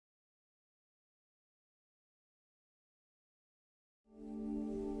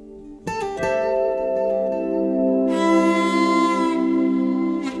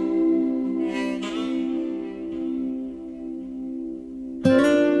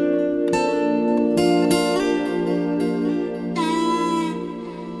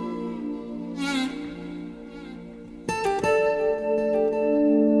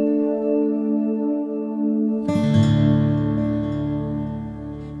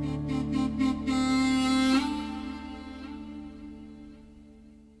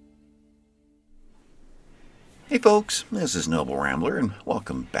folks, this is Noble Rambler, and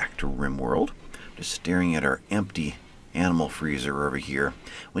welcome back to RimWorld. Just staring at our empty animal freezer over here.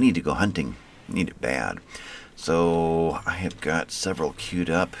 We need to go hunting. We need it bad. So I have got several queued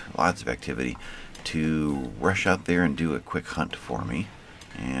up, lots of activity, to rush out there and do a quick hunt for me.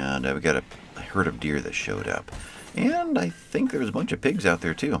 And I've got a herd of deer that showed up. And I think there's a bunch of pigs out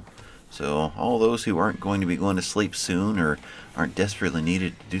there too. So all those who aren't going to be going to sleep soon or aren't desperately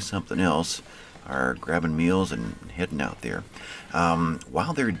needed to do something else are grabbing meals and heading out there.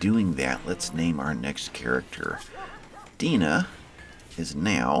 While they're doing that, let's name our next character. Dina is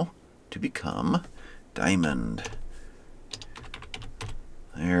now to become Diamond.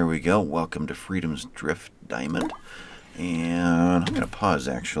 There we go. Welcome to Freedom's Drift, Diamond. And I'm going to pause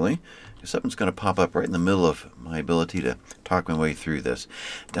actually, because something's going to pop up right in the middle of my ability to talk my way through this.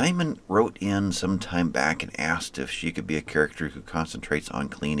 Diamond wrote in some time back and asked if she could be a character who concentrates on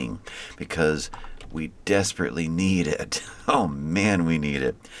cleaning, because we desperately need it. Oh man, we need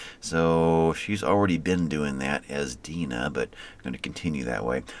it. So she's already been doing that as Dina, but I'm going to continue that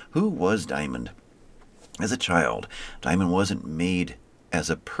way. Who was Diamond? As a child, Diamond wasn't made as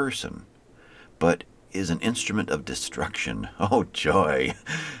a person, but is an instrument of destruction. Oh joy!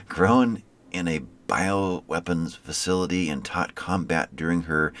 Grown in a bioweapons facility and taught combat during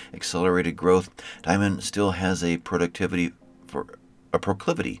her accelerated growth, Diamond still has a proclivity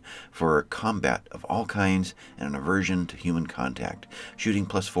for combat of all kinds and an aversion to human contact. Shooting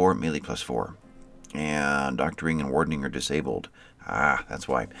 +4, melee +4. And doctoring and wardening are disabled. Ah, that's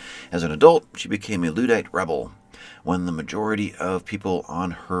why. As an adult, she became a Luddite rebel. When the majority of people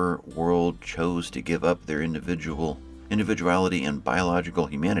on her world chose to give up their individuality and biological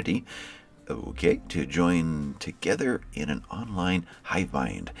humanity, to join together in an online hive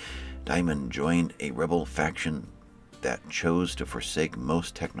mind, Diamond joined a rebel faction that chose to forsake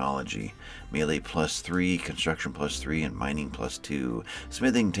most technology. Melee +3, construction +3, and mining +2.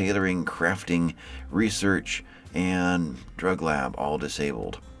 Smithing, tailoring, crafting, research, and drug lab all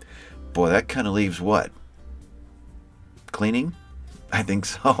disabled. Boy, that kind of leaves what? Cleaning? I think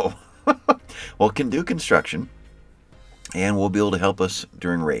so. Well, can do construction, and will be able to help us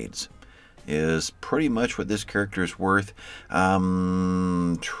during raids. Is pretty much what this character is worth.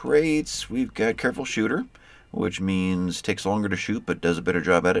 Traits, we've got careful shooter, which means takes longer to shoot but does a better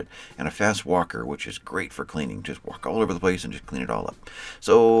job at it, and a fast walker, which is great for cleaning. Just walk all over the place and just clean it all up.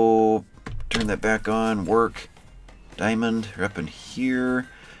 So turn that back on. Work. Diamond, you're up in here,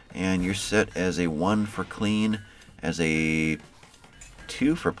 and you're set as a 1 for clean, as a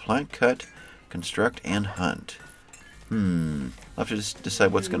 2 for plant cut, construct, and hunt. I'll have to just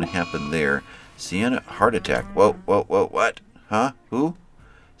decide what's going to happen there. Sienna, heart attack. Whoa, whoa, whoa, what? Huh? Who?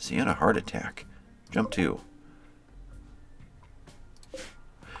 Sienna, heart attack. Jump 2.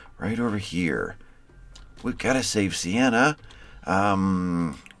 Right over here. We've got to save Sienna.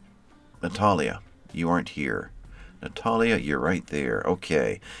 Natalia, you aren't here. Natalia, you're right there.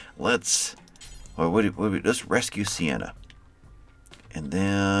 Okay, let's rescue Sienna. And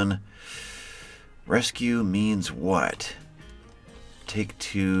then rescue means what? Take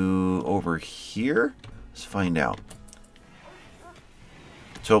 2 over here? Let's find out.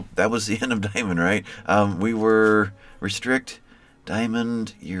 So that was the end of Diamond, right? We were restrict.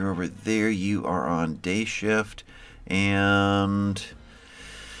 Diamond, you're over there. You are on day shift. And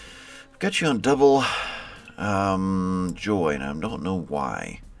I've got you on double joy, and I don't know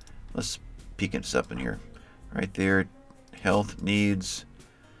why. Let's peek this up in here. Right there. Health needs.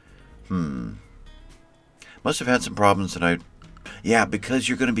 Must have had some problems that yeah, because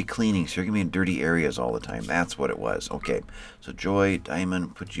you're going to be cleaning, so you're going to be in dirty areas all the time. That's what it was. Okay, so Joy,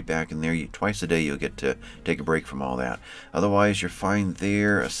 Diamond, put you back in there. Twice a day you'll get to take a break from all that. Otherwise, you're fine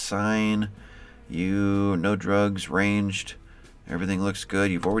there. Assign. No drugs, ranged. Everything looks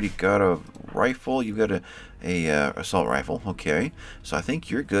good. You've already got a rifle. You've got a assault rifle. Okay, so I think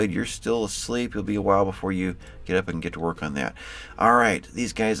you're good. You're still asleep. It'll be a while before you get up and get to work on that. All right,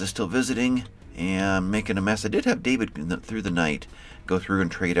 these guys are still visiting and making a mess. I did have David through the night go through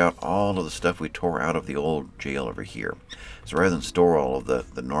and trade out all of the stuff we tore out of the old jail over here. So rather than store all of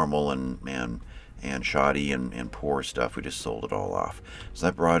the normal and shoddy and poor stuff, we just sold it all off. So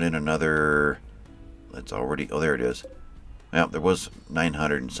that brought in another. Let's already. Oh, there it is. Well, there was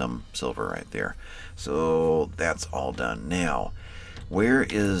 900 and some silver right there. So that's all done. Now, where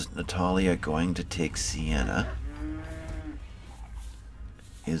is Natalia going to take Sienna?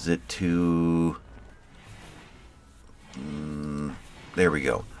 Is it to... there we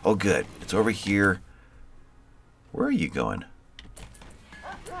go. Oh, good. It's over here. Where are you going?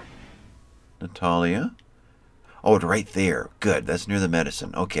 Natalia? Oh, right there. Good. That's near the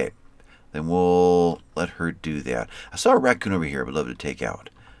medicine. Okay. then we'll let her do that. I saw a raccoon over here I would love to take out.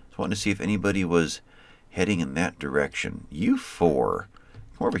 So I wanted to see if anybody was heading in that direction. You four,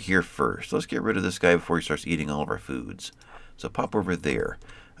 come over here first. Let's get rid of this guy before he starts eating all of our foods. So pop over there.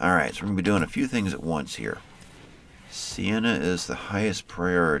 Alright, so we're going to be doing a few things at once here. Sienna is the highest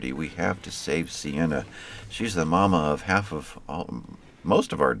priority. We have to save Sienna. She's the mama of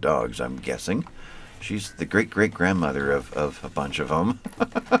most of our dogs, I'm guessing. She's the great-great-grandmother of a bunch of them.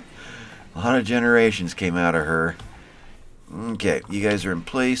 A lot of generations came out of her. Okay, you guys are in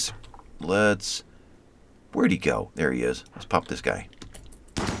place. Where'd he go? There he is. Let's pop this guy.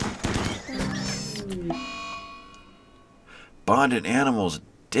 Bonded animal's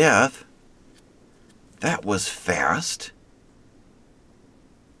death? That was fast.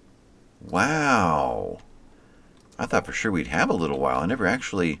 Wow. I thought for sure we'd have a little while. I never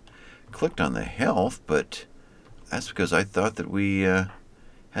actually clicked on the health, but that's because I thought that we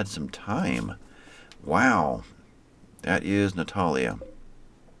had some time. Wow. That is Natalia.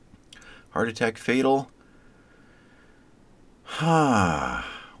 Heart attack fatal.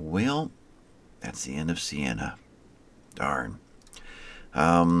 Well, that's the end of Sienna. Darn.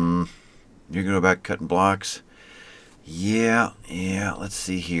 You're going to go back cutting blocks? Yeah, let's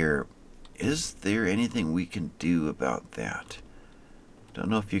see here. Is there anything we can do about that? Don't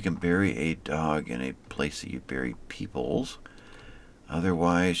know if you can bury a dog in a place that you bury people's.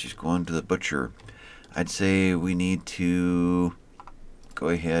 Otherwise, she's going to the butcher. I'd say we need to go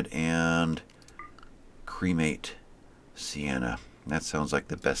ahead and cremate Sienna. That sounds like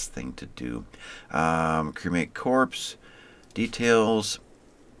the best thing to do. Cremate corpse. Details.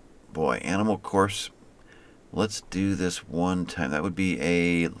 Boy, animal corpse. Let's do this one time. That would be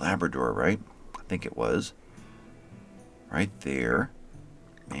a Labrador, right? I think it was. Right there.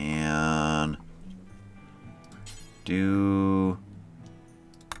 And do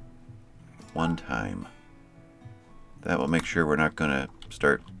one time. That will make sure we're not going to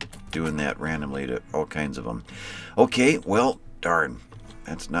start doing that randomly to all kinds of them. Okay, well, darn.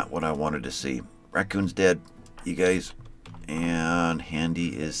 That's not what I wanted to see. Raccoon's dead, you guys. And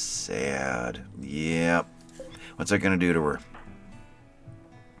Handy is sad. Yep. What's that going to do to her?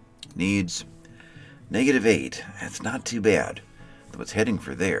 Needs -8. That's not too bad. Though it's heading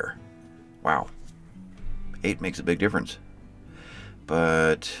for there. Wow. 8 makes a big difference.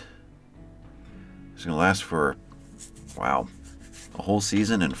 But it's going to last for, wow, a whole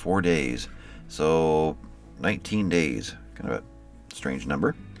season and 4 days. So 19 days. Kind of a strange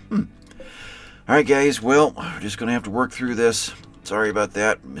number. Alright guys, well, we're just going to have to work through this. Sorry about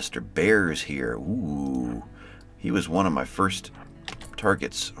that. Mr. Bear's here. Ooh. He was one of my first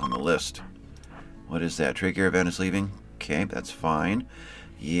targets on the list. What is that? Trade caravan is leaving? Okay, that's fine.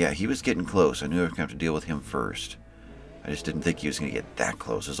 Yeah, he was getting close. I knew I was going to have to deal with him first. I just didn't think he was going to get that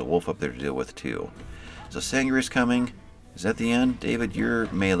close. There's a wolf up there to deal with too. So Sangria's coming. Is that the end? David, you're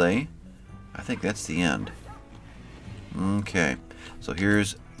melee. I think that's the end. Okay, so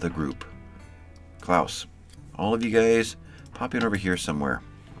here's the group. Klaus, all of you guys, pop in over here somewhere.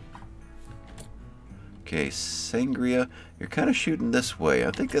 Okay, Sangria, you're kind of shooting this way.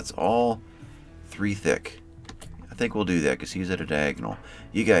 I think that's all 3 thick. I think we'll do that because he's at a diagonal.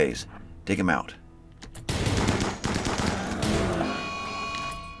 You guys, take him out.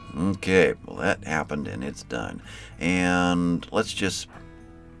 Okay, well that happened and it's done. And let's just...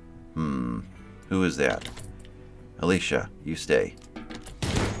 who is that? Alicia, you stay.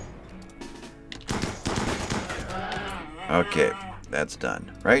 Okay, that's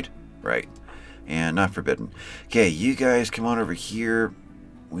done. Right? Right. And not forbidden. Okay, you guys come on over here.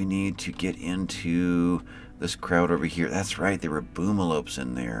 We need to get into this crowd over here. That's right, there were boomalopes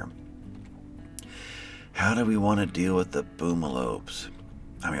in there. How do we want to deal with the boomalopes?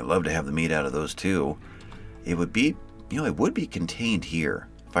 I mean, I'd love to have the meat out of those too. It would be, it would be contained here.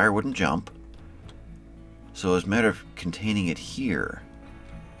 Fire wouldn't jump. So as a matter of containing it here,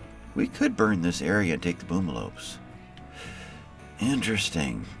 we could burn this area and take the boomalopes.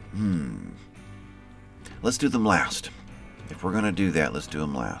 Interesting. Let's do them last. If we're going to do that, let's do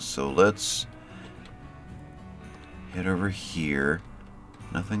them last. So let's head over here.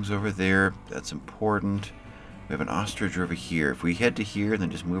 Nothing's over there. That's important. We have an ostrich over here. If we head to here, then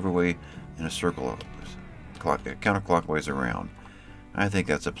just move our way in a circle, counterclockwise around. I think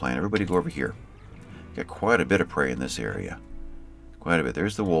that's a plan. Everybody go over here. Got quite a bit of prey in this area. Quite a bit.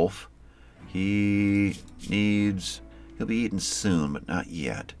 There's the wolf. He'll be eaten soon, but not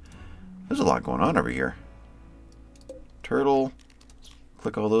yet. There's a lot going on over here. Turtle.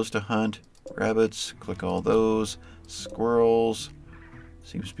 Click all those to hunt. Rabbits. Click all those. Squirrels.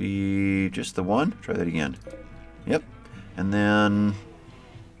 Seems to be just the one. Try that again. Yep. And then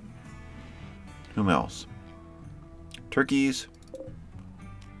Whom else? Turkeys.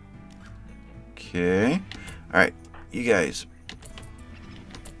 Okay. Alright, you guys.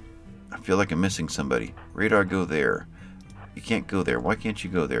 I feel like I'm missing somebody. Radar, go there. You can't go there. Why can't you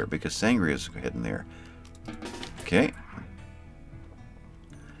go there? Because Sangria's heading there. Okay.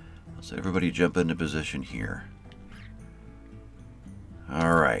 So everybody jump into position here.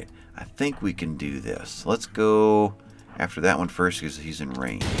 Alright. I think we can do this. Let's go after that one first because he's in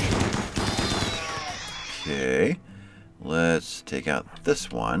range. Okay. Let's take out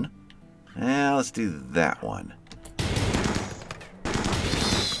this one. Now let's do that one.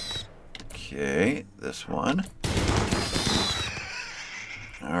 Okay. This one.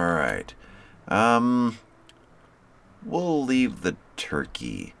 Alright. We'll leave the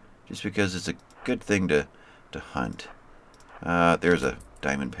turkey. Just because it's a good thing to hunt. There's a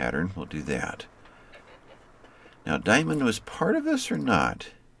diamond pattern. We'll do that. Now, diamond was part of this or not?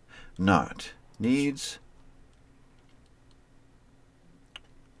 Not. Needs.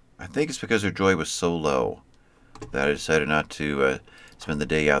 I think it's because her joy was so low that I decided not to spend the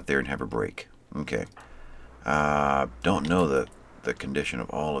day out there and have a break. Okay. Don't know the condition of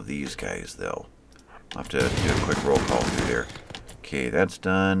all of these guys, though. I'll have to do a quick roll call through there. Okay, that's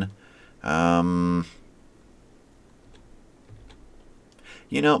done.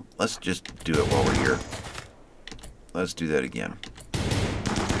 You know, let's just do it while we're here. Let's do that again.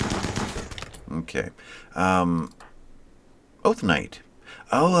 Okay. Oath Night.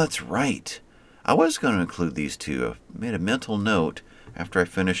 Oh, that's right. I was going to include these two. I made a mental note after I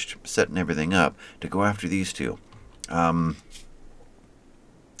finished setting everything up to go after these two. I'm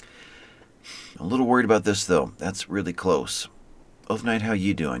a little worried about this, though. That's really close. Oath Night, how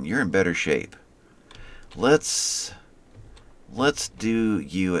you doing? You're in better shape. Let's do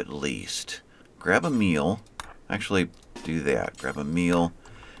you at least. Grab a meal. Actually, do that. Grab a meal.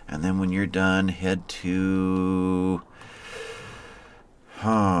 And then when you're done, head to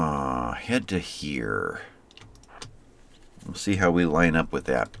here. We'll see how we line up with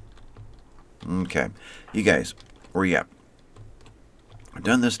that. Okay. You guys, where you at? I've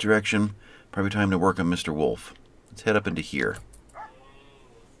done this direction. Probably time to work on Mr. Wolf. Let's head up into here.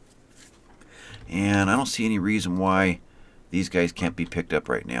 And I don't see any reason why these guys can't be picked up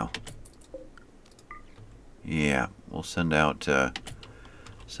right now. Yeah, we'll send out the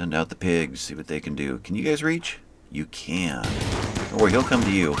pigs, see what they can do. Can you guys reach? You can. Or he'll come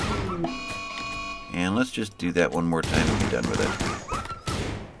to you. And let's just do that one more time and be done with it.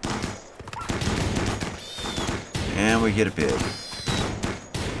 And we hit a pig.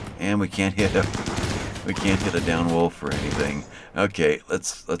 And we can't hit a down wolf or anything. Okay,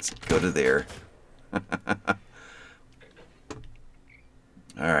 let's go to there.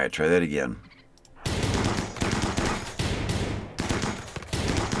 Alright, try that again.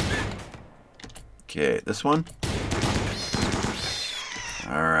 Okay, this one.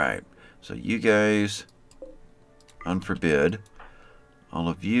 Alright, so you guys unforbid. All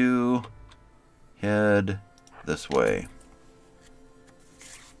of you head this way.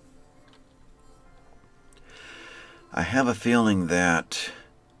 I have a feeling that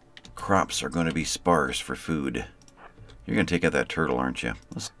crops are going to be sparse for food. You're going to take out that turtle, aren't you?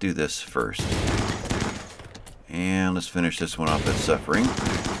 Let's do this first. And let's finish this one off that's suffering.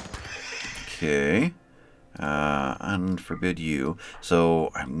 Okay. Unforbid you.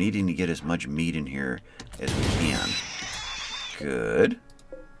 So I'm needing to get as much meat in here as we can. Good.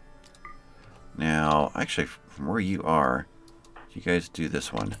 Now, actually, from where you are, you guys do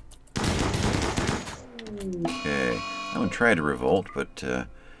this one. Okay. I would try to revolt, but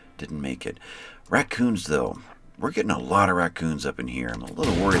didn't make it. Raccoons, though. We're getting a lot of raccoons up in here. I'm a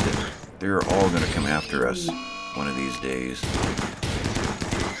little worried that they're all going to come after us one of these days.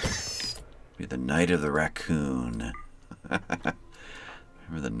 Be the night of the raccoon. Remember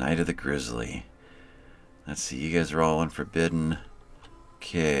the night of the grizzly. Let's see, you guys are all unforbidden.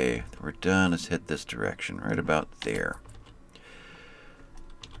 Okay, we're done. Let's hit this direction, right about there.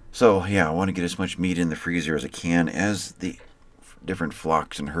 So, yeah, I want to get as much meat in the freezer as I can as the different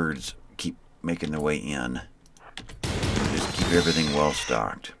flocks and herds keep making their way in. Just keep everything well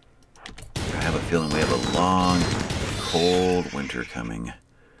stocked. I have a feeling we have a long, cold winter coming.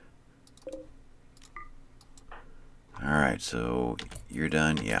 Alright, so you're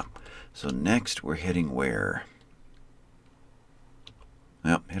done? Yeah. So next we're heading where?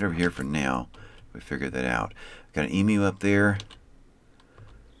 Well, head over here for now. We figured that out. Got an emu up there.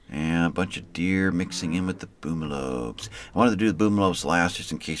 And a bunch of deer mixing in with the boomalopes. I wanted to do the boomalopes last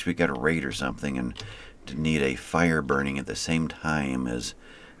just in case we got a raid or something and didn't need a fire burning at the same time as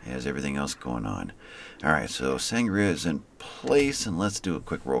everything else going on. Alright, so Sangria is in place, and let's do a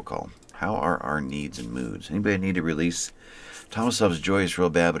quick roll call. how are our needs and moods? Anybody need to release? Tomasov's joy is real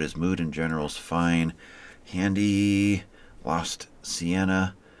bad, but his mood in general is fine. Handy lost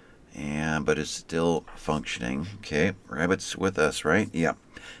Sienna, but is still functioning. Okay, Rabbit's with us, right? Yeah.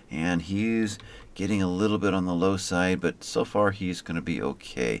 And he's getting a little bit on the low side, but so far he's going to be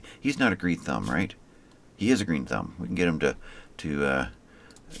okay. He's not a green thumb, right? He is a green thumb. We can get him to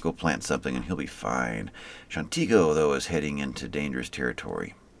go plant something and he'll be fine. Shantigo, though, is heading into dangerous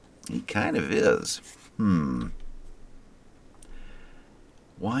territory. He kind of is.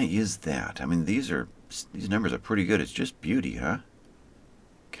 Why is that? I mean, these numbers are pretty good. It's just beauty, huh?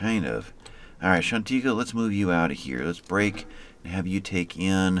 Kind of. All right, Shantigo, let's move you out of here. Let's break and have you take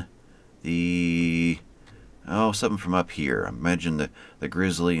in the... Oh, something from up here. I imagine the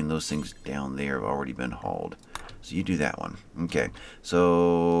grizzly and those things down there have already been hauled. So you do that one. Okay.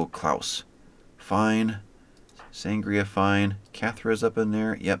 So, Klaus. Fine. Sangria, fine. Cathra's up in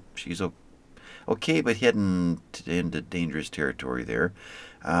there. Yep, she's okay, but heading into dangerous territory there.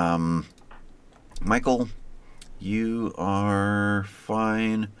 Michael, you are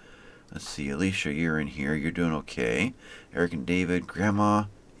fine. Let's see, Alicia, you're in here. You're doing okay. Eric and David, Grandma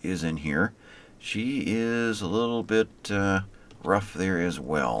is in here. She is a little bit rough there as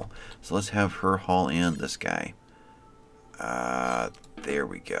well. So let's have her haul in this guy. There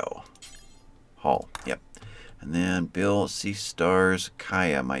we go. Haul, yep. And then Bill, Sea Stars,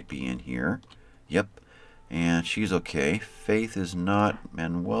 Kaya might be in here. Yep. And she's okay. Faith is not.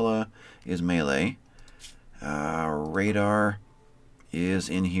 Manuela is melee. Radar is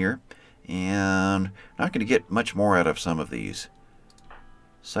in here. And not going to get much more out of some of these.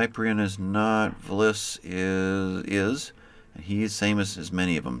 Cyprian is not. Vliss is. And he's same as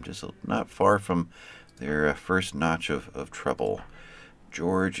many of them. Just not far from their first notch of trouble.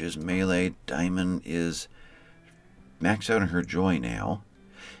 George is melee. Diamond is maxed out on her joy now.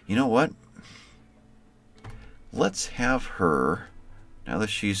 You know what? Let's have her, now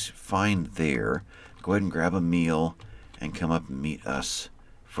that she's fine there, go ahead and grab a meal and come up and meet us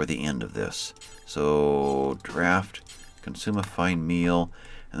for the end of this. So, draft, consume a fine meal,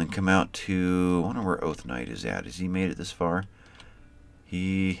 and then come out to, I wonder where Oath Knight is at. Has he made it this far?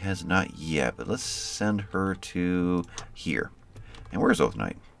 He has not yet, but let's send her to here. And where's Oath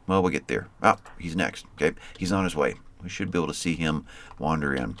Knight? Well, we'll get there. Oh, he's next. Okay, he's on his way. We should be able to see him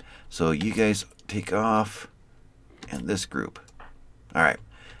wander in. So you guys take off, and this group. All right,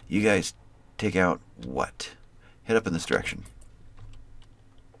 you guys take out what? Head up in this direction.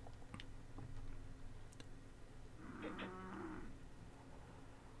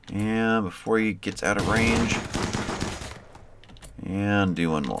 And before he gets out of range, and do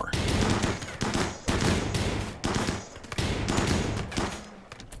one more.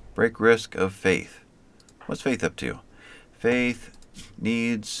 Break risk of Faith. What's Faith up to? Faith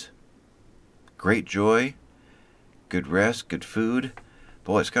needs great joy, good rest, good food.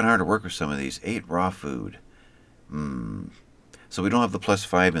 Boy, it's kind of hard to work with some of these. 8 raw food. So we don't have the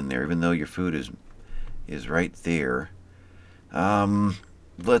 +5 in there, even though your food is right there.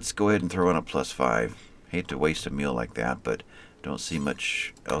 Let's go ahead and throw in a +5. Hate to waste a meal like that, but don't see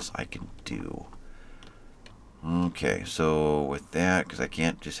much else I can do. Okay, so with that, because I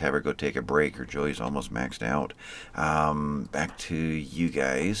can't just have her go take a break, her joy's almost maxed out. Back to you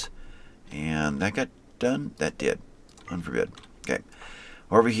guys. And that got done? That did. Unforbid. Okay.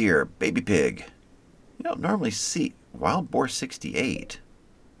 Over here, baby pig. You don't normally see wild boar 68.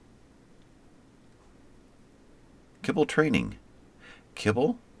 Kibble training.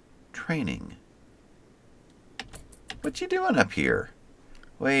 Kibble training. What you doing up here?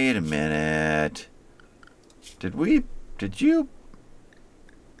 Wait a minute. Did you?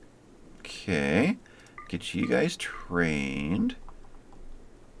 Okay. Get you guys trained.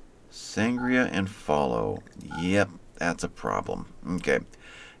 Sangria and follow. Yep, that's a problem. Okay.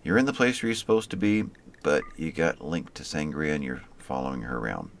 You're in the place where you're supposed to be, but you got linked to Sangria and you're following her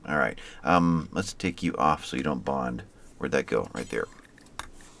around. Alright. Let's take you off so you don't bond. Where'd that go? Right there.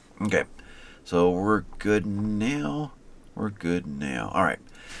 Okay. So we're good now. We're good now. Alright.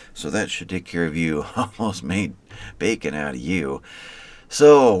 So that should take care of you. Almost made bacon out of you.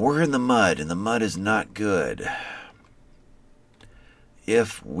 So we're in the mud, and the mud is not good.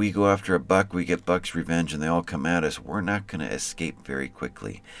 If we go after a buck, we get Buck's revenge, and they all come at us, we're not going to escape very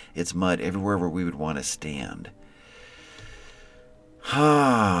quickly. It's mud everywhere where we would want to stand.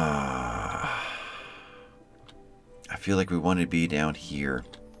 I feel like we want to be down here.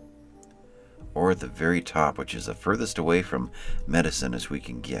 Or at the very top, which is the furthest away from medicine as we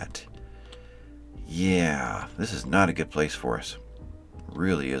can get. Yeah, this is not a good place for us.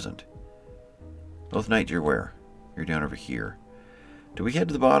 Really isn't. Both Knight, you're where? You're down over here. Do we head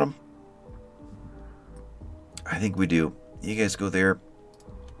to the bottom? I think we do. You guys go there.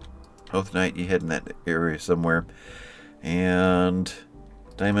 Oath Knight, you head in that area somewhere. And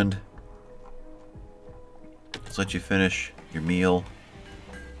Diamond, let's let you finish your meal.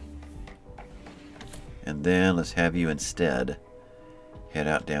 And then let's have you instead head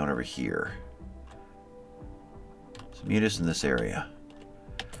out down over here. So meet us in this area.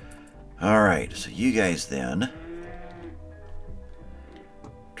 Alright, so you guys then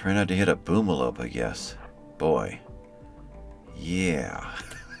try not to hit a boomalope, I guess. Boy. Yeah.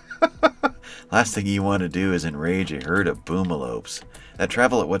 Last thing you want to do is enrage a herd of boomalopes. That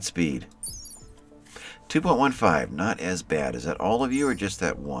travel at what speed? 2.15, not as bad. Is that all of you or just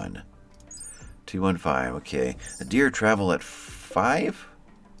that one? 215, okay. The deer travel at 5?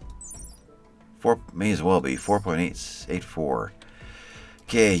 4 may as well be. 4.884.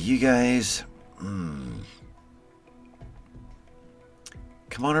 Okay, you guys. Come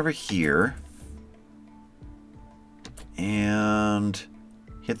on over here. And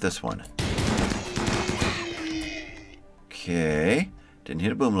hit this one. Okay. Didn't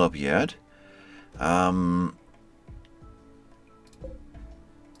hit a boomlope yet. We'll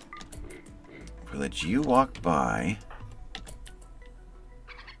let you walk by.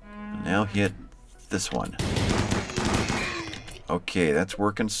 Now hit this one. Okay, that's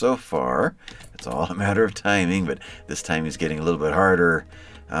working so far. It's all a matter of timing, but this time is getting a little bit harder.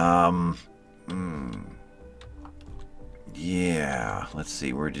 Yeah, let's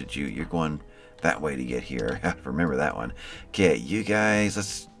see. Where did you... You're going that way to get here. I have to remember that one. Okay, you guys,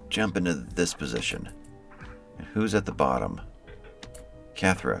 let's jump into this position. And who's at the bottom?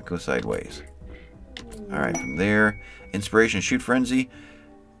 Cathra, go sideways. Alright, from there, inspiration, shoot frenzy.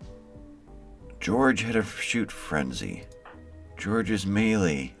 George had a shoot frenzy. George's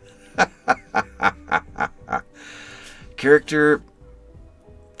melee. Character,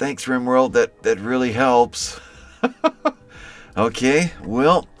 thanks RimWorld, that really helps. Okay,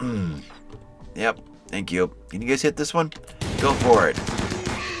 well, yep, thank you. Can you guys hit this one? Go for it.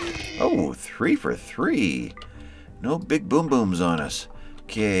 Oh, 3 for 3. No big boom booms on us.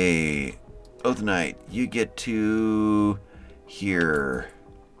 Okay, Oath Knight, you get to here.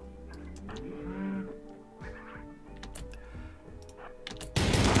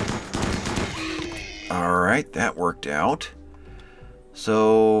 Alright, that worked out.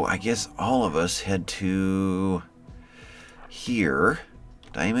 So, I guess all of us head to here.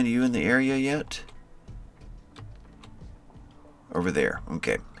 Diamond, are you in the area yet? Over there.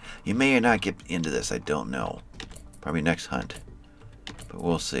 Okay. You may or not get into this. I don't know. Probably next hunt. But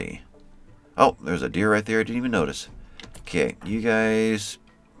we'll see. Oh, there's a deer right there. I didn't even notice. Okay, you guys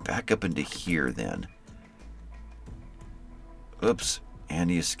back up into here then. Oops. And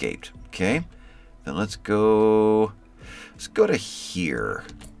he escaped. Okay. Then let's go to here.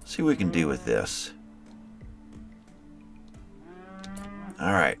 See what we can do with this.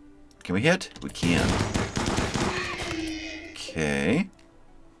 Alright. Can we hit? We can. Okay.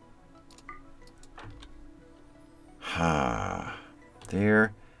 Ha.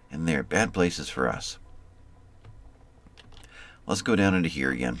 There and there. Bad places for us. Let's go down into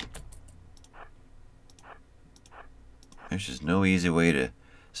here again. There's just no easy way to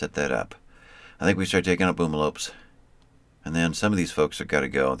set that up. I think we start taking out boomalopes. And then some of these folks have got to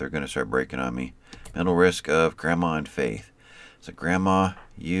go. They're going to start breaking on me. Mental risk of Grandma and Faith. So Grandma,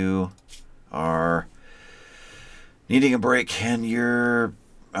 you are needing a break, and your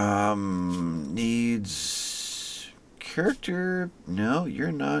needs character. No,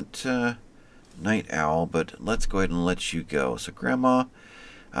 you're not Night Owl, but let's go ahead and let you go. So Grandma,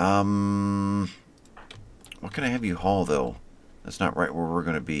 what can I have you haul though? That's not right where we're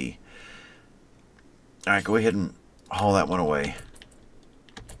going to be. All right, go ahead and haul that one away.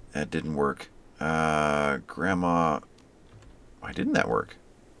 That didn't work. Grandma, why didn't that work?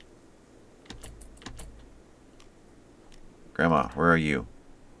 Grandma, where are you?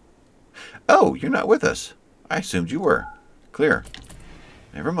 Oh, you're not with us. I assumed you were. Clear.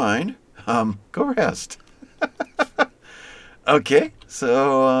 Never mind. Go rest. Okay,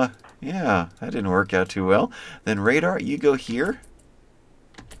 so, yeah, that didn't work out too well. Then Radar, you go here.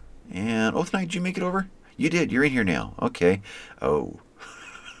 And Oath Knight, did you make it over? You did. You're in here now. Okay. Oh.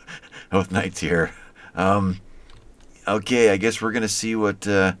 Oath Knight's here. Okay, I guess we're going to see what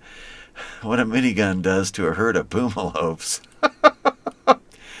a minigun does to a herd of boomalopes.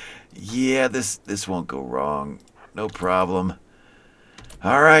 Yeah, this won't go wrong. No problem.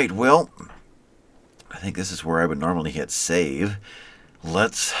 All right, well, I think this is where I would normally hit save.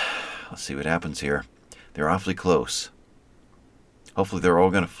 Let's see what happens here. They're awfully close. Hopefully they're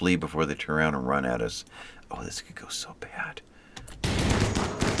all going to flee before they turn around and run at us. Oh, this could go so bad.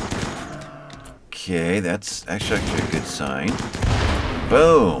 Okay, that's actually a good sign.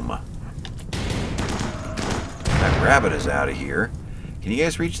 Boom! That rabbit is out of here. Can you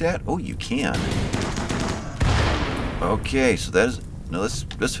guys reach that? Oh, you can. Okay, so that is... No,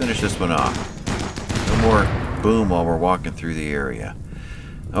 let's finish this one off. No more boom while we're walking through the area.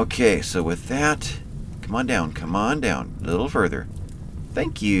 Okay, so with that... Come on down, come on down. A little further.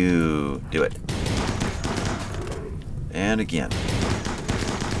 Thank you. Do it. And again.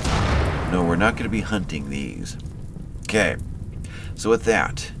 No, we're not going to be hunting these. Okay. So with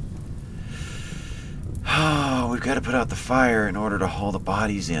that, we've got to put out the fire in order to haul the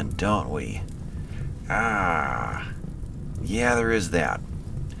bodies in, don't we? Yeah, there is that.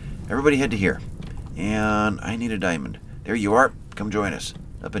 Everybody head to here. And I need a diamond. There you are. Come join us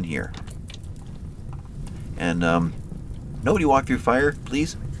up in here. And nobody walk through fire,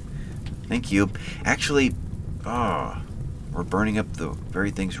 please. Thank you. Actually, we're burning up the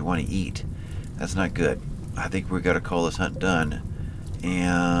very things we want to eat. That's not good. I think we've got to call this hunt done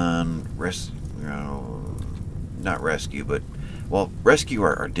and not rescue, but, well, rescue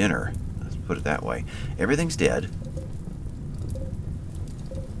our dinner. Let's put it that way. Everything's dead.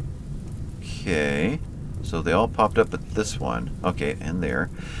 Okay. So they all popped up at this one. Okay, and there.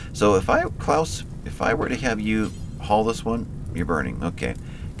 So Klaus, if I were to have you haul this one, you're burning. Okay.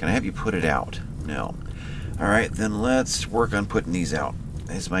 Can I have you put it out? No. Alright, then let's work on putting these out.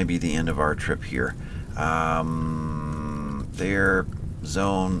 This might be the end of our trip here. There,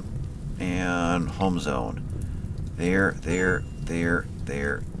 zone, and home zone. There.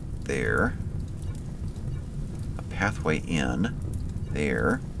 A pathway in.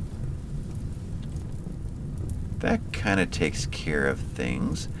 There. That kind of takes care of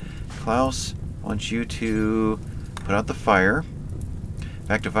things. Klaus wants you to put out the fire. In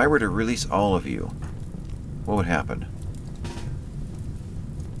fact, if I were to release all of you, what would happen?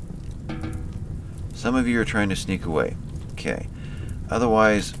 Some of you are trying to sneak away. Okay.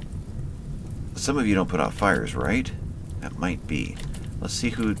 Otherwise, some of you don't put out fires, right? That might be. Let's see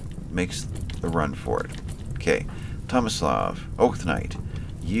who makes the run for it. Okay. Tomislav, Oath Knight,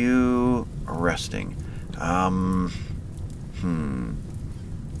 you are resting.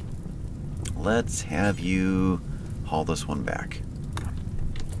 Let's have you haul this one back.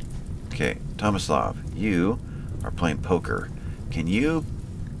 Okay, Tomislav, you are playing poker. Can you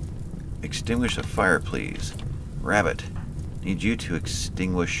extinguish a fire, please? Rabbit, need you to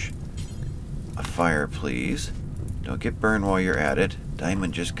extinguish a fire, please. Don't get burned while you're at it.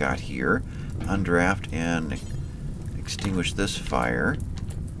 Diamond just got here. Undraft and extinguish this fire.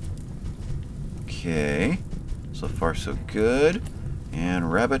 Okay, so far so good.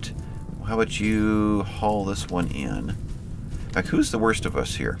 And Rabbit, how about you haul this one in? In fact, who's the worst of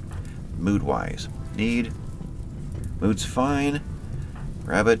us here? Mood-wise. Mood's fine.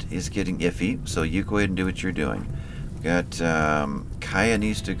 Rabbit is getting iffy, so you go ahead and do what you're doing. We've got Kaya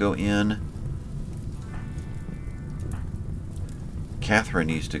needs to go in. Catherine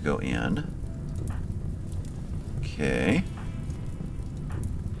needs to go in. Okay.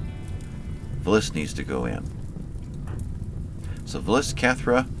 Vliss needs to go in. So Vliss,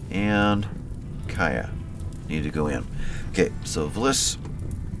 Cathra, and Kaya need to go in. Okay, so Vliss,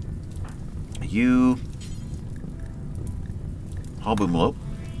 you haul Boomalope.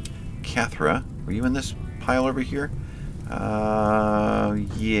 Cathra, were you in this pile over here?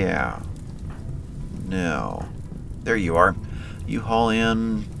 Yeah. No. There you are. You haul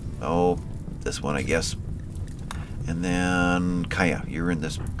in, this one, I guess. And then Kaya, you're in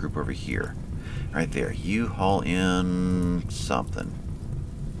this group over here. Right there. You haul in something.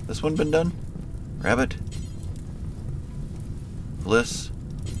 This one been done? Rabbit? Bliss?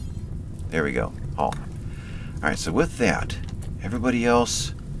 There we go. Haul. Alright, so with that, everybody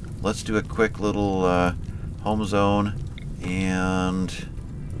else, let's do a quick little home zone and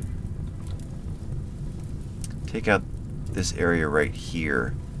take out this area right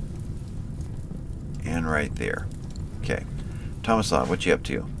here and right there. Okay. Tomislav, what you up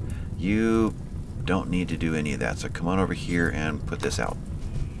to? You don't need to do any of that, so come on over here and put this out.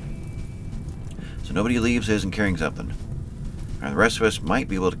 So nobody leaves isn't carrying something. And the rest of us might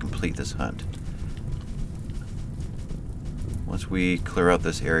be able to complete this hunt. Once we clear out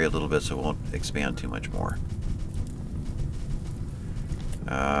this area a little bit so it won't expand too much more.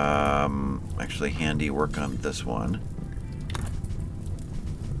 Actually handy work on this one.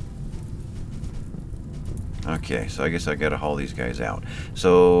 Okay, so I guess I gotta haul these guys out.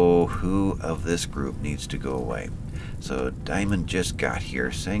 So who of this group needs to go away? So Diamond just got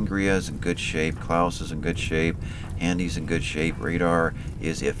here. Sangria's in good shape. Klaus is in good shape. Handy's in good shape. Radar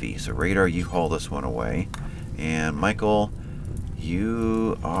is iffy. So Radar, you haul this one away. And Michael,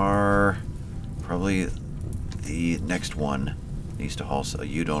 you are Probably the next one needs to haul, so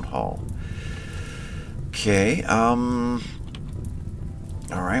you don't haul. Okay, alright,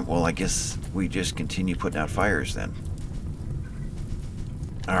 well, I guess we just continue putting out fires then.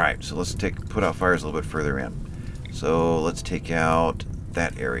 Alright, so let's put out fires a little bit further in. So let's take out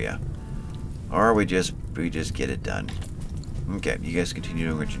that area. Or we just get it done. Okay, you guys continue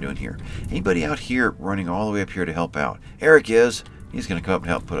doing what you're doing here. Anybody out here running all the way up here to help out? Eric is. He's going to come up and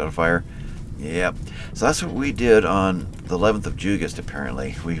help put out a fire. Yep. So that's what we did on the 11th of August,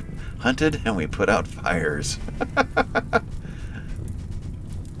 apparently. We hunted and we put out fires. I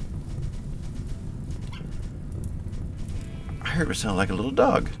heard it sound like a little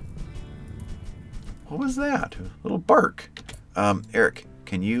dog. What was that? A little bark. Eric,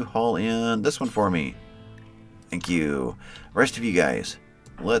 can you haul in this one for me? Thank you. Rest of you guys,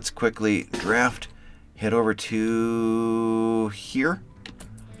 let's quickly draft. Head over to here.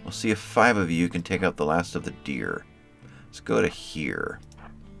 We'll see if 5 of you can take out the last of the deer. Let's go to here.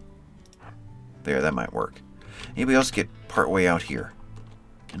 There, that might work. Anybody else get partway out here?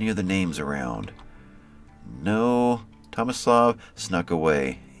 Any of the names around? No. Tomislav snuck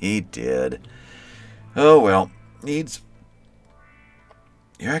away. He did. Oh well. You're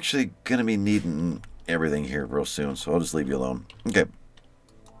actually going to be needing everything here real soon, so I'll just leave you alone. Okay.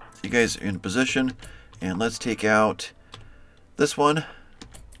 So you guys are in position, and let's take out this one.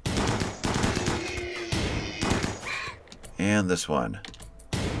 And this one.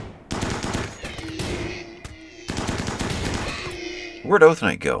 Where'd Oath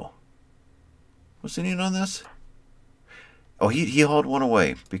Knight go? Was he in on this? Oh, he hauled one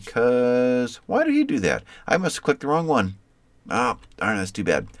away because... Why did he do that? I must have clicked the wrong one. Ah, darn, that's too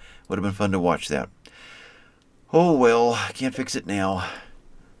bad. Would have been fun to watch that. Oh, well, I can't fix it now.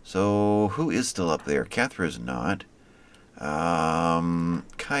 So, who is still up there? Catherine's not.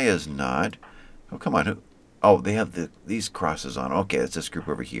 Kaya's not. Oh, come on. Who? Oh, they have these crosses on. Okay, that's this group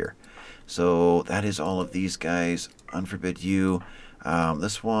over here. So, that is all of these guys. Unforbid you.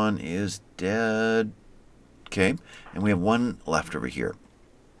 This one is dead. Okay, and we have one left over here.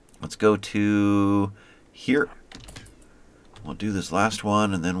 Let's go to here. We'll do this last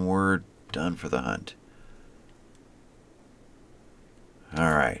one, and then we're done for the hunt.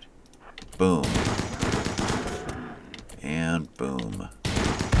 Alright. Boom. And boom.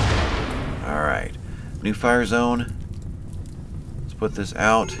 Alright. New fire zone. Let's put this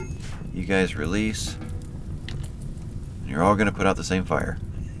out. You guys release. And you're all going to put out the same fire.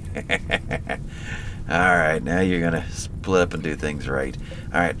 Alright, now you're going to split up and do things right.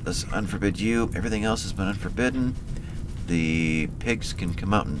 Alright, let's unforbid you. Everything else has been unforbidden. The pigs can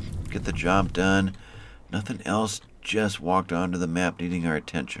come out and get the job done. Nothing else just walked onto the map needing our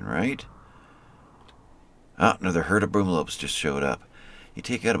attention, right? Ah, another herd of broomlopes just showed up. You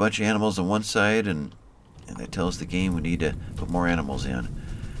take out a bunch of animals on one side, and that tells the game we need to put more animals in.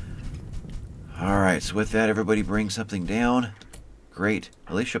 Alright, so with that, everybody bring something down. Great.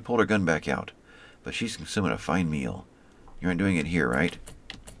 Alicia pulled her gun back out, but she's consuming a fine meal. You aren't doing it here, right?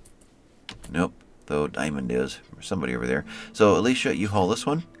 Nope, though Diamond is. Somebody over there. So, Alicia, you haul this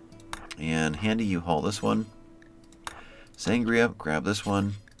one. And Handy, you haul this one. Sangria, grab this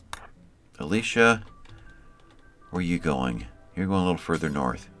one. Alicia, where are you going? You're going a little further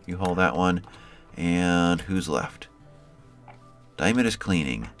north. You haul that one. And who's left? Diamond is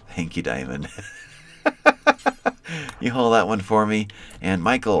cleaning. Thank you, Diamond. You haul that one for me. And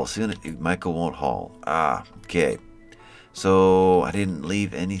Michael, Michael won't haul. Ah, okay. So I didn't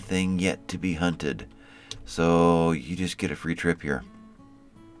leave anything yet to be hunted. So you just get a free trip here.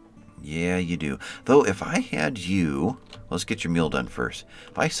 Yeah, you do. Though if I had you, let's get your meal done first.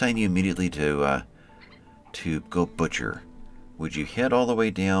 If I sign you immediately to go butcher, would you head all the way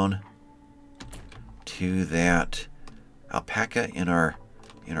down to that alpaca in our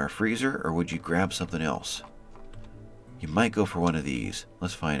freezer, or would you grab something else? You might go for one of these.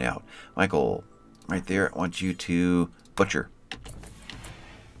 Let's find out. Michael, right there, I want you to butcher.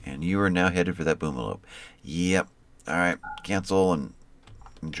 And you are now headed for that boomalope. Yep. Alright, cancel and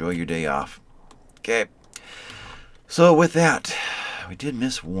enjoy your day off. Okay. So with that, we did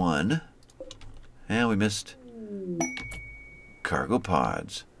miss one. And we missed cargo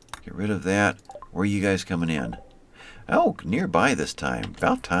pods. Get rid of that. Where are you guys coming in? Oh, nearby this time.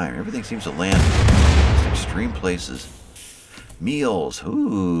 About time. Everything seems to land in extreme places. Meals.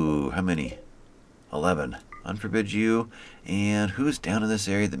 Ooh, how many? 11. Unforbid you. And who's down in this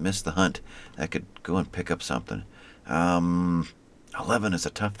area that missed the hunt? That could go and pick up something. 11 is a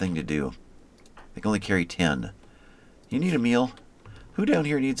tough thing to do. They can only carry 10. You need a meal? Who down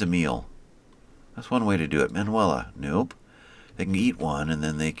here needs a meal? That's one way to do it. Manuela. Nope. They can eat one, and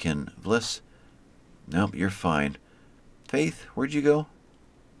then they can... Bliss. Nope, you're fine. Faith, where'd you go?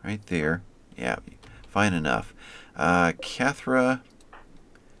 Right there. Yeah, fine enough. Cathra,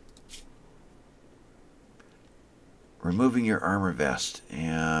 removing your armor vest.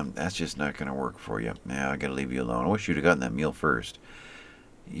 And that's just not going to work for you. Now I got to leave you alone. I wish you'd have gotten that meal first.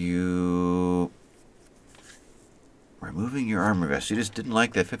 You... Removing your armor vest. You just didn't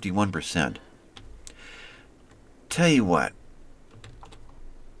like that 51%. Tell you what.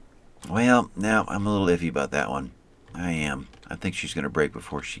 Well, now I'm a little iffy about that one. I am. I think she's going to break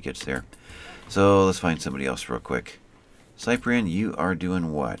before she gets there. So let's find somebody else real quick. Cyprian, you are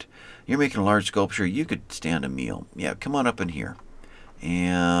doing what? You're making a large sculpture. You could stand a meal. Yeah, come on up in here.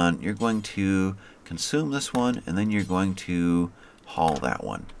 And you're going to consume this one, and then you're going to haul that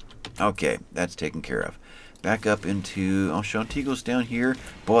one. Okay, that's taken care of. Back up into... Oh, Shantigo's down here.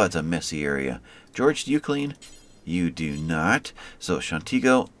 Boy, it's a messy area. George, do you clean? You do not. So,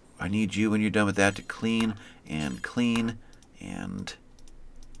 Shantigo, I need you, when you're done with that, to clean and clean and...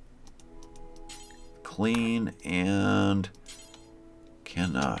 Clean and...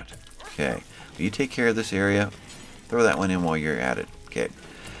 Cannot. Okay. Well, you take care of this area. Throw that one in while you're at it. Okay.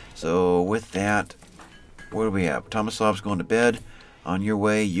 So, with that, what do we have? Tomislav's going to bed. On your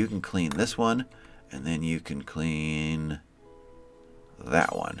way, you can clean this one. And then you can clean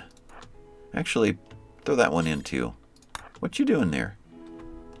that one. Actually, throw that one in too. What you doing there?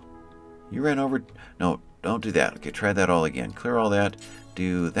 You ran over... No, don't do that. Okay, try that all again. Clear all that.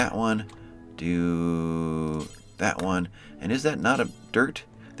 Do that one. Do that one. And is that not a dirt?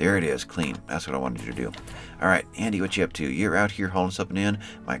 There it is. Clean. That's what I wanted you to do. Alright, Andy, what you up to? You're out here hauling something in.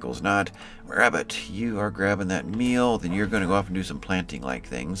 Michael's not. Rabbit, you are grabbing that meal. Then you're going to go off and do some planting-like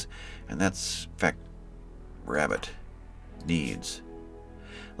things. And that's, in fact, Rabbit needs.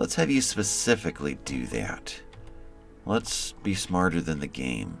 Let's have you specifically do that. Let's be smarter than the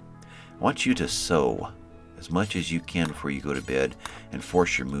game. I want you to sow as much as you can before you go to bed and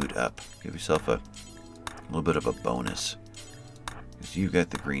force your mood up. Give yourself a little bit of a bonus. Because you got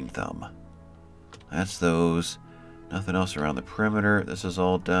the green thumb. That's those. Nothing else around the perimeter. This is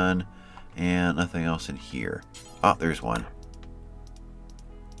all done. And nothing else in here. Oh, there's one.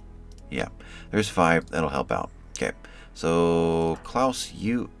 Yeah, there's 5. That'll help out. Okay, so Klaus,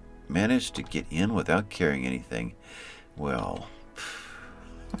 you managed to get in without carrying anything. Well,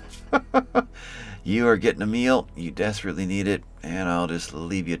 you are getting a meal. You desperately need it, and I'll just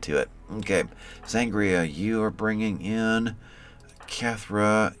leave you to it. Okay, Sangria, you are bringing in.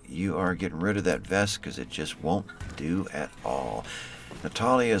 Cathra, you are getting rid of that vest because it just won't do at all.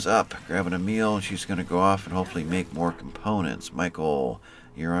 Natalia's up, grabbing a meal. She's going to go off and hopefully make more components. Michael,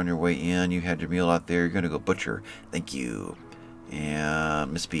 you're on your way in. You had your meal out there. You're going to go butcher. Thank you.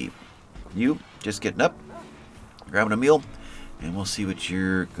 And Miss P, you just getting up, grabbing a meal, and we'll see what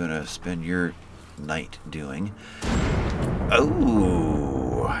you're going to spend your night doing.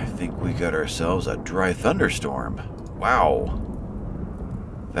 Oh, I think we got ourselves a dry thunderstorm. Wow.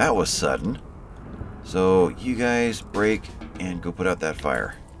 That was sudden. So you guys break and go put out that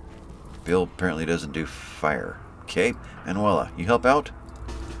fire. Bill apparently doesn't do fire. Okay, Anuela, you help out?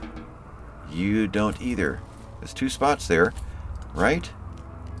 You don't either. There's 2 spots there, right?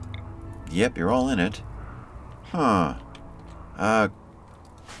 Yep, you're all in it. Huh.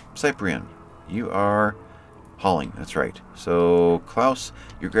 Cyprian, you are hauling. That's right. So Klaus,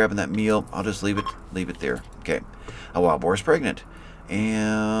 you're grabbing that meal. I'll just leave it there. Okay. A wild boar's pregnant.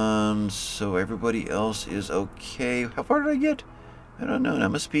 And so everybody else is okay. How far did I get? I don't know. That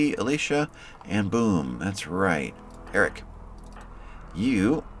must be Alicia. And boom. That's right. Eric,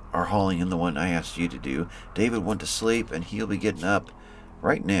 you are hauling in the one I asked you to do. David went to sleep, and he'll be getting up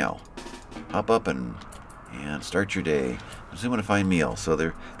right now. Hop up and start your day. I'm assuming to find meal. So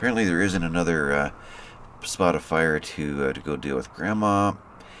apparently there isn't another spot of fire to go deal with. Grandma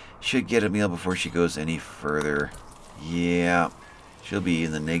should get a meal before she goes any further. Yeah. She'll be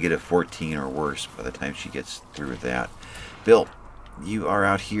in the -14 or worse by the time she gets through with that. Bill, you are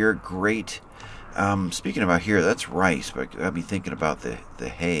out here. Great. Speaking about here, that's rice, but I'll be thinking about the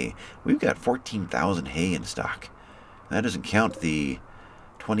hay. We've got 14,000 hay in stock. That doesn't count the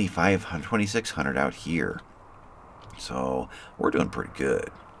 2,600 out here. So we're doing pretty good.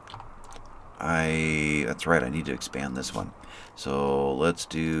 That's right, I need to expand this one. So let's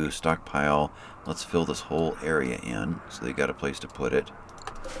do stockpile. Let's fill this whole area in so they got a place to put it.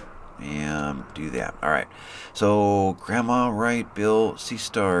 And do that. Alright. So Grandma, right, Bill, Sea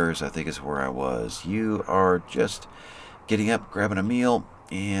Stars, I think is where I was. You are just getting up, grabbing a meal,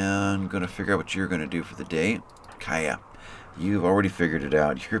 and going to figure out what you're going to do for the day. Kaya, you've already figured it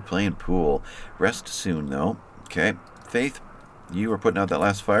out. You're playing pool. Rest soon, though. Okay. Faith, you are putting out that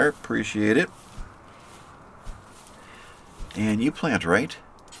last fire. Appreciate it. And you plant, right?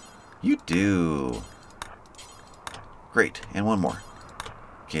 You do. Great. And one more.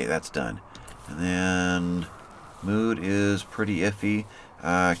 Okay, that's done. And then mood is pretty iffy.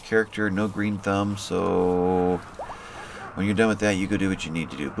 Character, no green thumb, so when you're done with that, you go do what you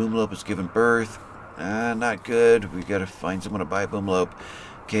need to do. Boomlope is given birth. Not good. We gotta find someone to buy Boomlope.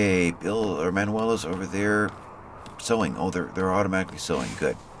 Okay, Bill or Manuela's over there sewing. Oh, they're automatically sewing.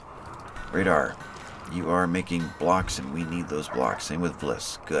 Good. Radar, you are making blocks, and we need those blocks. Same with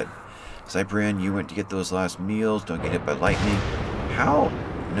Bliss. Good. Cyprian, you went to get those last meals. Don't get hit by lightning. How?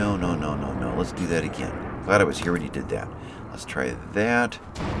 No. Let's do that again. Glad I was here when you did that. Let's try that.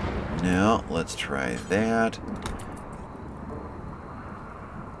 No, let's try that.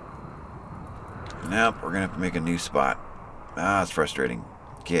 Nope, we're going to have to make a new spot. It's frustrating.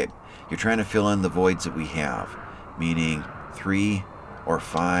 Okay, you're trying to fill in the voids that we have, meaning 3 or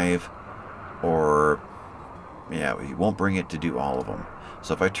 5 or... yeah, we won't bring it to do all of them.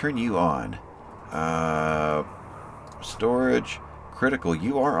 So if I turn you on, storage, critical,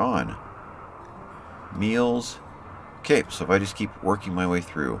 you are on. Meals. Okay, so if I just keep working my way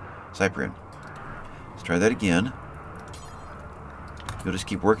through. Cyprian. Let's try that again. You'll just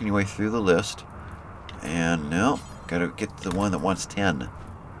keep working your way through the list. And no, gotta get the one that wants 10.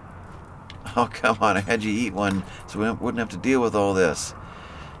 Oh, come on, I had you eat one so we wouldn't have to deal with all this.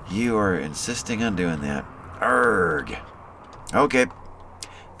 You are insisting on doing that. Arrgh. Okay.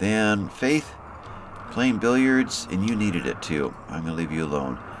 Then, Faith, playing billiards, and you needed it too. I'm going to leave you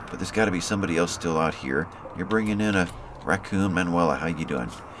alone. But there's got to be somebody else still out here. You're bringing in a raccoon. Manuela, how you doing?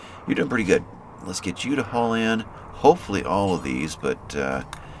 You're doing pretty good. Let's get you to haul in, hopefully all of these, but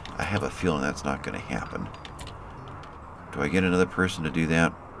I have a feeling that's not going to happen. Do I get another person to do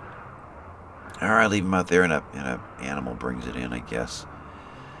that? Alright, leave him out there, and a animal brings it in, I guess.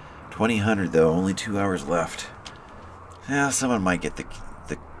 2000 though, only 2 hours left. Yeah, someone might get the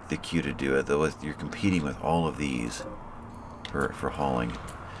queue to do it, though. You're competing with all of these for hauling.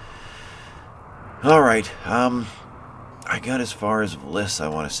 Alright, I got as far as Bliss, I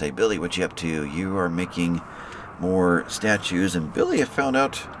want to say. Billy, what you up to? You are making more statues, and Billy, I found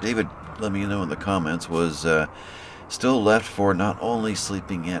out, David let me know in the comments, was still left for not only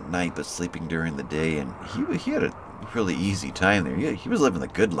sleeping at night, but sleeping during the day, and he had a really easy time there. He was living the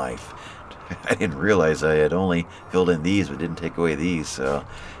good life. I didn't realize I had only filled in these, but didn't take away these, so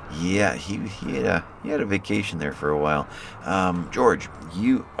yeah, he had a vacation there for a while. George,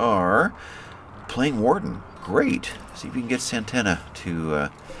 you are playing Warden. Great. See if you can get Santana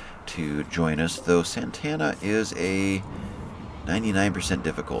to join us, though Santana is a 99%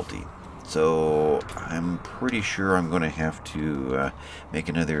 difficulty. So I'm pretty sure I'm going to have to make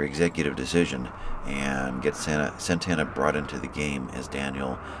another executive decision and get Santana brought into the game as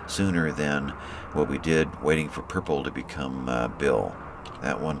Daniel sooner than what we did waiting for Purple to become Bill.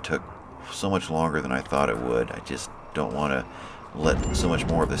 That one took so much longer than I thought it would. I just don't want to let so much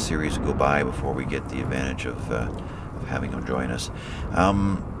more of the series go by before we get the advantage of having him join us.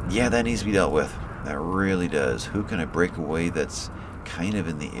 Yeah, that needs to be dealt with. That really does. Who can I break away that's kind of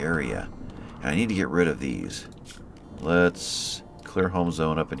in the area? And I need to get rid of these. Let's clear home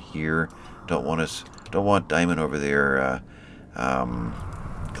zone up in here. Don't want Diamond over there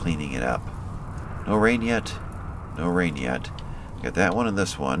cleaning it up. No rain yet. No rain yet. Got that one and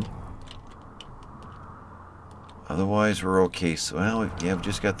this one. Otherwise, we're okay. So, well, yeah, we've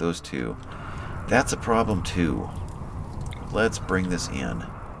just got those two. That's a problem too. Let's bring this in.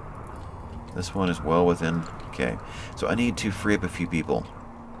 This one is well within. Okay, so I need to free up a few people.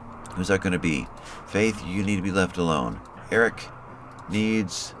 Who's that going to be? Faith, you need to be left alone. Eric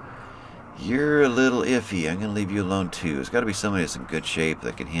needs... You're a little iffy. I'm going to leave you alone too. There's got to be somebody that's in good shape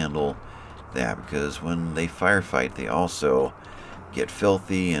that can handle that, because when they firefight, they also get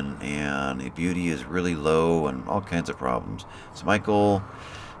filthy, and the beauty is really low, and all kinds of problems. So Michael,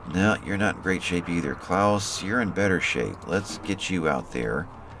 no, you're not in great shape either. Klaus, you're in better shape. Let's get you out there.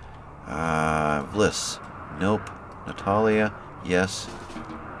 Bliss, nope. Natalia, yes.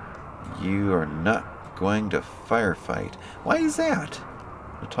 You are not going to firefight. Why is that?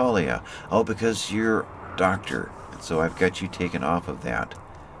 Natalia. Oh, because you're doctor. And so I've got you taken off of that.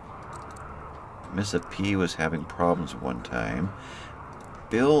 Missa P was having problems one time.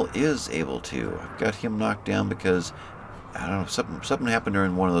 Bill is able to. I've got him knocked down because, I don't know, something happened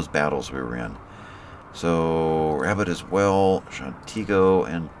during one of those battles we were in. So, Rabbit as well, Shantigo,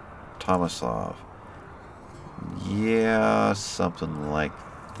 and Tomasov. Yeah, something like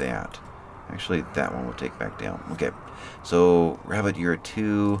that. Actually, that one will take back down. Okay, so Rabbit, you're a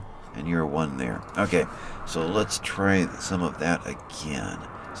 2, and you're a 1 there. Okay, so let's try some of that again.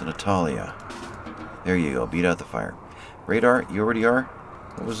 So Natalia, there you go, beat out the fire. Radar, you already are?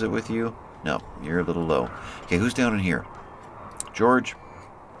 What was it with you? No, you're a little low. Okay, who's down in here? George,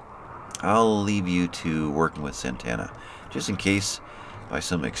 I'll leave you to working with Santana, just in case by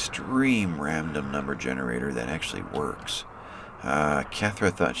some extreme random number generator that actually works.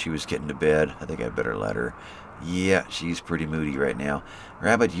 Cathra thought she was getting to bed. I think I better let her. Yeah, she's pretty moody right now.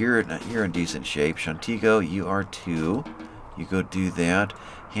 Rabbit, you're in decent shape. Shantigo, you are too. You go do that.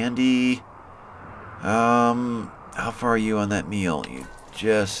 Handy, how far are you on that meal? You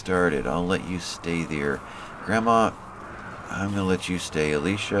just started. I'll let you stay there. Grandma, I'm going to let you stay.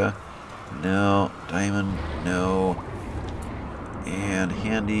 Alicia, no. Diamond, no. And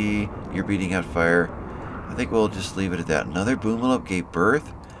Handy, you're beating out fire. I think we'll just leave it at that. Another Boomalop gave birth?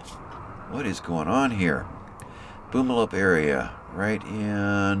 What is going on here? Boomalop area. Right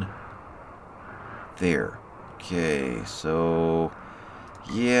in there. Okay, so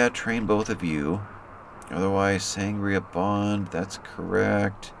yeah, train both of you. Otherwise, Sangria Bond, that's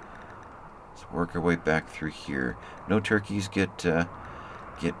correct. Let's work our way back through here. No turkeys get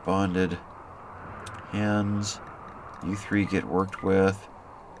bonded. Hens, you three get worked with.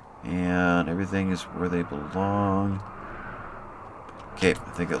 And everything is where they belong. Okay,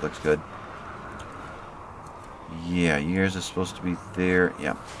 I think that looks good. Yeah, you guys are supposed to be there.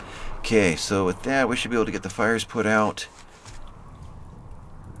 Yeah. Okay, so with that, we should be able to get the fires put out.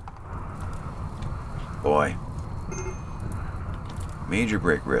 Boy. Major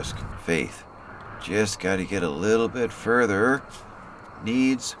break risk. Faith. Just got to get a little bit further.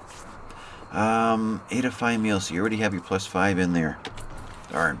 Needs. 8 of 5 meals. So you already have your +5 in there.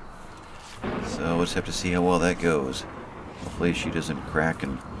 Darn. So we'll just have to see how well that goes. Hopefully she doesn't crack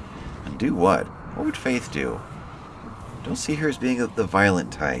and do what? What would Faith do? Don't see her as being the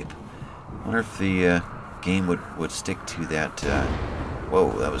violent type. I wonder if the game would stick to that.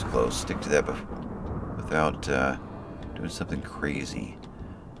 Whoa, that was close. Stick to that without doing something crazy.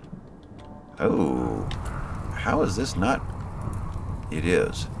 Oh, how is this not? It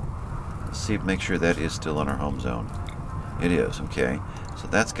is. Let's see. Make sure that is still in our home zone. It is. Okay, so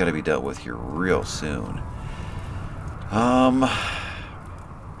that's got to be dealt with here real soon.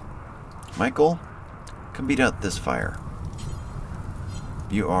 Michael, come beat out this fire.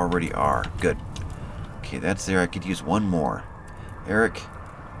 You already are. Good. Okay, that's there. I could use one more. Eric,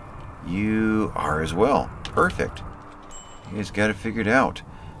 you are as well. Perfect. You guys got it figured out.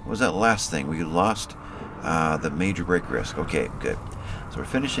 What was that last thing? We lost the major break risk. Okay, good. So we're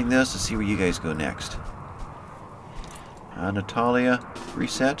finishing this. Let's see where you guys go next. Natalia,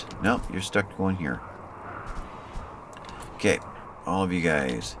 reset? Nope, you're stuck going here. Okay, all of you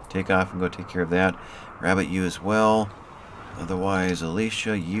guys, take off and go take care of that. Rabbit, you as well. Otherwise,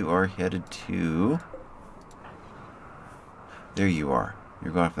 Alicia, you are headed to... There you are.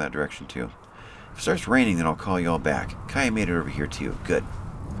 You're going off in that direction too. If it starts raining, then I'll call you all back. Kaya made it over here too. Good.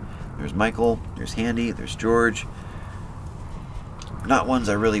 There's Michael. There's Handy. There's George. Not ones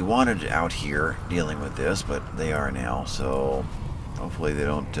I really wanted out here dealing with this, but they are now. So hopefully they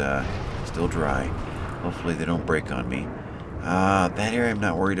don't still dry. Hopefully they don't break on me. That area I'm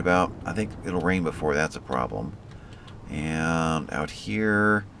not worried about. I think it'll rain before that's a problem. And out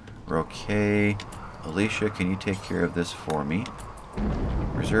here, we're okay. Alicia, can you take care of this for me?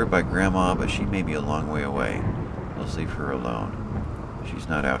 Reserved by Grandma, but she may be a long way away. Let's leave her alone. She's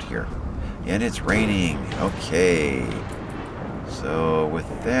not out here. And it's raining. Okay. So with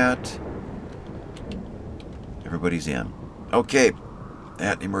that, everybody's in. Okay.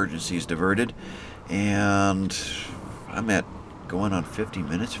 That emergency is diverted. And I'm at going on 50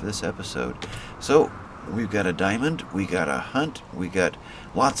 minutes for this episode. So we've got a diamond, we got a hunt, we got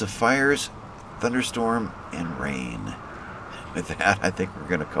lots of fires, thunderstorm, and rain. With that, I think we're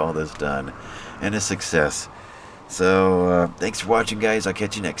going to call this done. And a success. So, thanks for watching, guys. I'll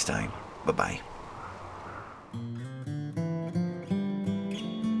catch you next time. Bye-bye.